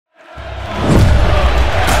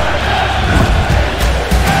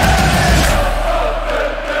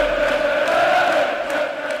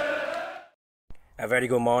Very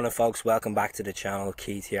good morning, folks. Welcome back to the channel.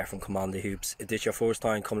 Keith here from Come On The Hoops. If this is your first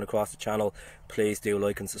time coming across the channel, please do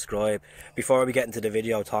like and subscribe. Before we get into the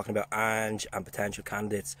video talking about Ange and potential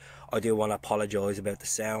candidates, I do want to apologise about the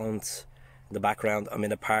sound in the background. I'm in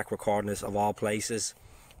the park recording this of all places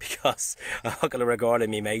because I'm not going to record in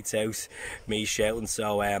my mate's house, me shouting.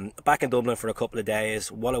 So back in Dublin for a couple of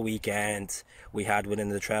days. What a weekend we had winning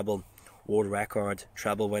the treble. World record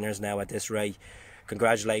treble winners now at this rate.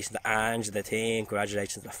 Congratulations to Ange and the team,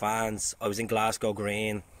 congratulations to the fans. I was in Glasgow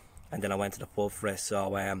Green and then I went to the pub for it, so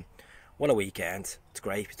what a weekend. It's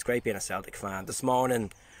great being a Celtic fan. This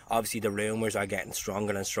morning, obviously the rumours are getting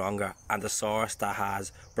stronger and stronger, and the source that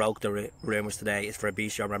has broke the rumours today is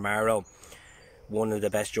Fabrizio Romero, one of the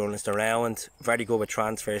best journalists around. Very good with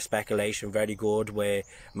transfer speculation, very good with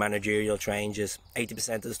managerial changes.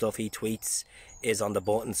 80% of the stuff he tweets is on the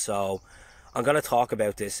button, so I'm going to talk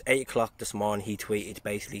about this. 8 o'clock this morning he tweeted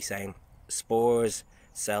basically saying Spurs,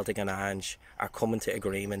 Celtic and Ange are coming to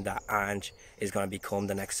agreement that Ange is going to become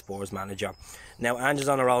the next Spurs manager. Now Ange is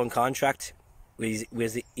on a rolling contract. He's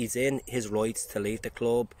in his rights to leave the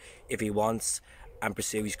club if he wants and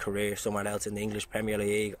pursue his career somewhere else in the English Premier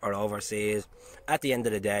League or overseas. At the end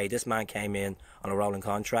of the day, this man came in on a rolling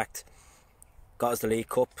contract, got us the League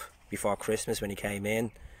Cup before Christmas when he came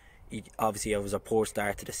in. Obviously it was a poor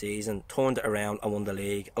start to the season, turned it around and won the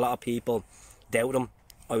league. A lot of people doubt him.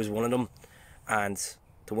 I was one of them, and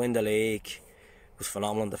to win the league was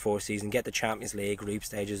phenomenal in the first season. Get the Champions League group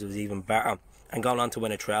stages was even better, and going on to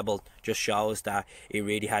win a treble just shows that he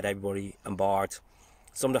really had everybody on board.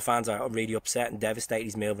 Some of the fans are really upset and devastated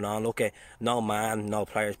he's moving on. Look at no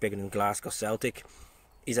players bigger than Glasgow Celtic.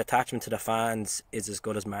 His attachment to the fans is as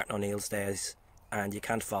good as Martin O'Neill's days, and you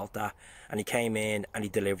can't fault that. And he came in and he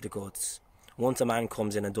delivered the goods. Once a man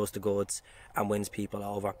comes in and does the goods and wins people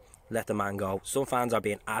over, let the man go. Some fans are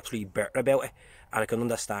being absolutely bitter about it, and I can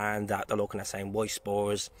understand that they're looking at saying, why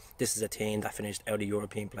Spurs? This is a team that finished out of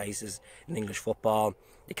European places in English football.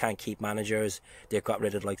 They can't keep managers. They've got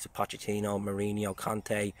rid of the likes of Pochettino, Mourinho,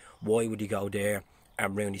 Conte. Why would he go there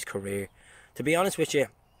and ruin his career? To be honest with you,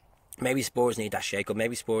 maybe Spurs need that shake-up.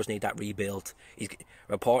 Maybe Spurs need that rebuild.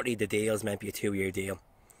 Reportedly the deal is meant to be a 2-year deal,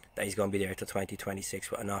 that he's going to be there till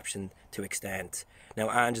 2026 with an option to extend. Now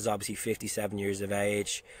Ange is obviously 57 years of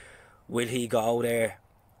age. Will he go there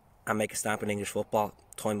and make a stamp in English football?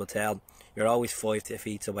 Time will tell. You're always 5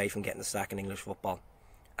 feet away from getting the sack in English football,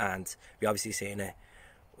 and we obviously seen it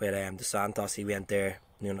with Dos Santos. He went there,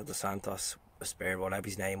 Dos Santos, Spurs, whatever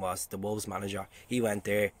his name was, the Wolves manager. He went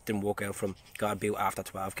there, didn't work out for him, got a boot after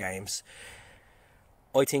 12 games.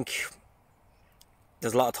 I think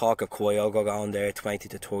there's a lot of talk of Kyogo going there, 20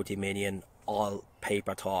 to 30 million, all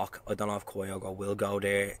paper talk. I don't know if Kyogo will go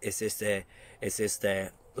there. Is this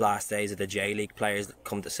the last days of the J-League players that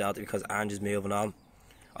come to Celtic because Ange is moving on?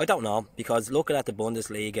 I don't know, because looking at the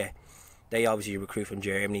Bundesliga, they obviously recruit from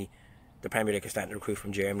Germany. The Premier League is starting to recruit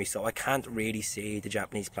from Germany, so I can't really see the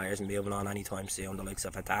Japanese players moving on anytime soon. The likes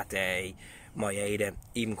of Hatate, Maeda,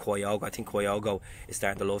 even Kyogo. I think Kyogo is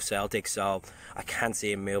starting to love Celtic, so I can't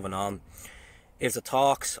see him moving on. If the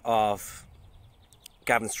talks of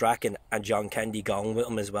Gavin Strachan and John Kennedy going with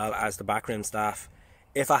him as well as the backroom staff,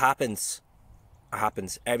 if it happens, it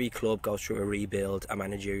happens. Every club goes through a rebuild, a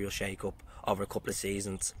managerial shake-up over a couple of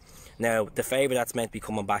seasons. Now, the favourite that's meant to be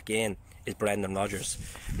coming back in is Brendan Rodgers.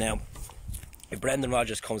 Now, if Brendan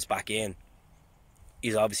Rodgers comes back in,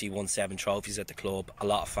 he's obviously won 7 trophies at the club. A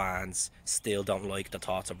lot of fans still don't like the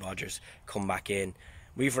thoughts of Rodgers come back in.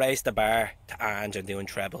 We've raised the bar to Ange and doing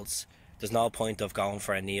trebles. There's no point of going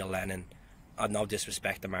for a Neil Lennon. I've no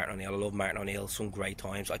disrespect to Martin O'Neill. I love Martin O'Neill. Some great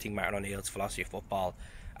times. I think Martin O'Neill's philosophy of football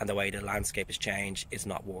and the way the landscape has changed is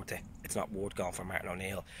not worth it. It's not worth going for Martin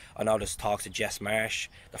O'Neill. I know there's talks of Jess Marsh,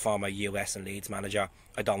 the former US and Leeds manager.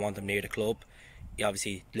 I don't want him near the club. He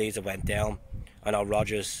obviously, Leeds have went down. I know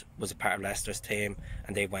Rodgers was a part of Leicester's team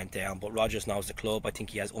and they went down, but Rodgers knows the club. I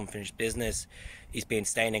think he has unfinished business. He's been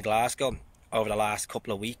staying in Glasgow over the last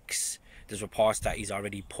couple of weeks. There's reports that he's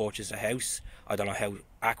already purchased a house. I don't know how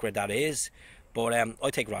accurate that is, but I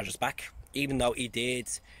take Rodgers back, even though he did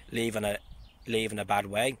leave in a bad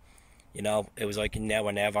way. It was like now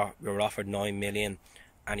or never. We were offered 9 million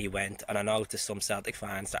and he went. And I know there's some Celtic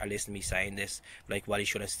fans that are listening to me saying this, like, well, he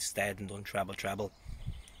should have stayed and done treble.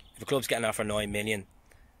 If a club's getting offered 9 million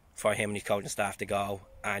for him and his coaching staff to go,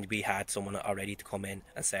 and we had someone already to come in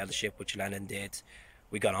and sail the ship, which Lennon did,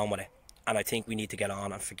 we got on with it. And I think we need to get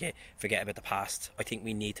on and forget about the past. I think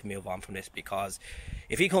we need to move on from this, because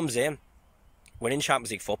if he comes in, we're in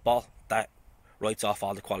Champions League football, that writes off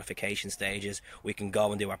all the qualification stages. We can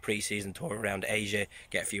go and do our pre-season tour around Asia,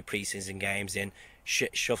 get a few pre-season games in,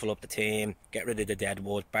 shuffle up the team, get rid of the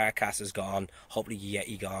deadwood. Barkas is gone, hopefully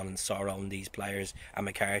Yeti gone, and Sorrow and these players, and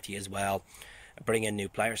McCarthy as well. Bring in new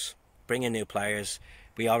players.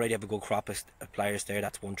 We already have a good crop of players there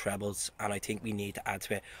that's won trebles, and I think we need to add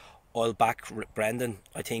to it. I'll back Brendan.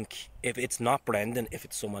 I think if it's not Brendan, if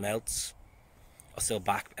it's someone else, I'll still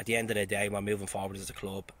back. At the end of the day, we're moving forward as a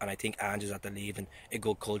club, and I think Ange is at the leaving a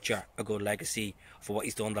good culture, a good legacy for what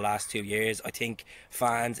he's done the last 2 years. I think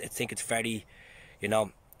fans, I think it's very,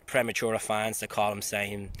 premature of fans to call him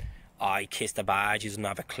saying, "Oh, he kissed the badge, he doesn't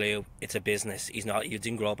have a clue." It's a business. He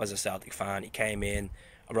didn't grow up as a Celtic fan. He came in,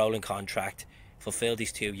 a rolling contract, fulfilled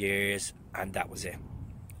these 2 years, and that was it.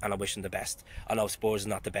 And I wish him the best. I know Spurs is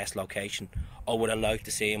not the best location. I would have liked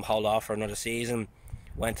to see him hold off for another season.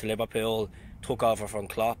 Went to Liverpool, took over from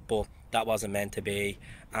Klopp, but that wasn't meant to be.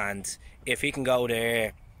 And if he can go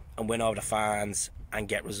there and win over the fans and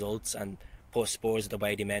get results and put Spurs the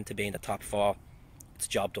way they meant to be in the top 4, it's a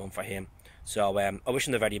job done for him. So I wish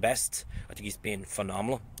him the very best. I think he's been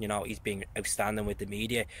phenomenal. He's been outstanding with the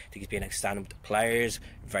media. I think he's been outstanding with the players.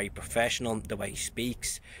 Very professional. The way he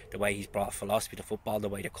speaks, the way he's brought philosophy to football, the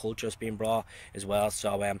way the culture has been brought as well.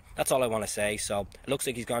 So that's all I want to say. So it looks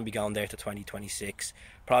like he's going to be going there to 2026.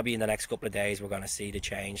 Probably in the next couple of days we're going to see the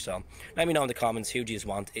change. So let me know in the comments, who do you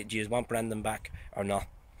want? Do you want Brendan back or not?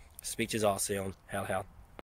 Speak to you all soon. Hell.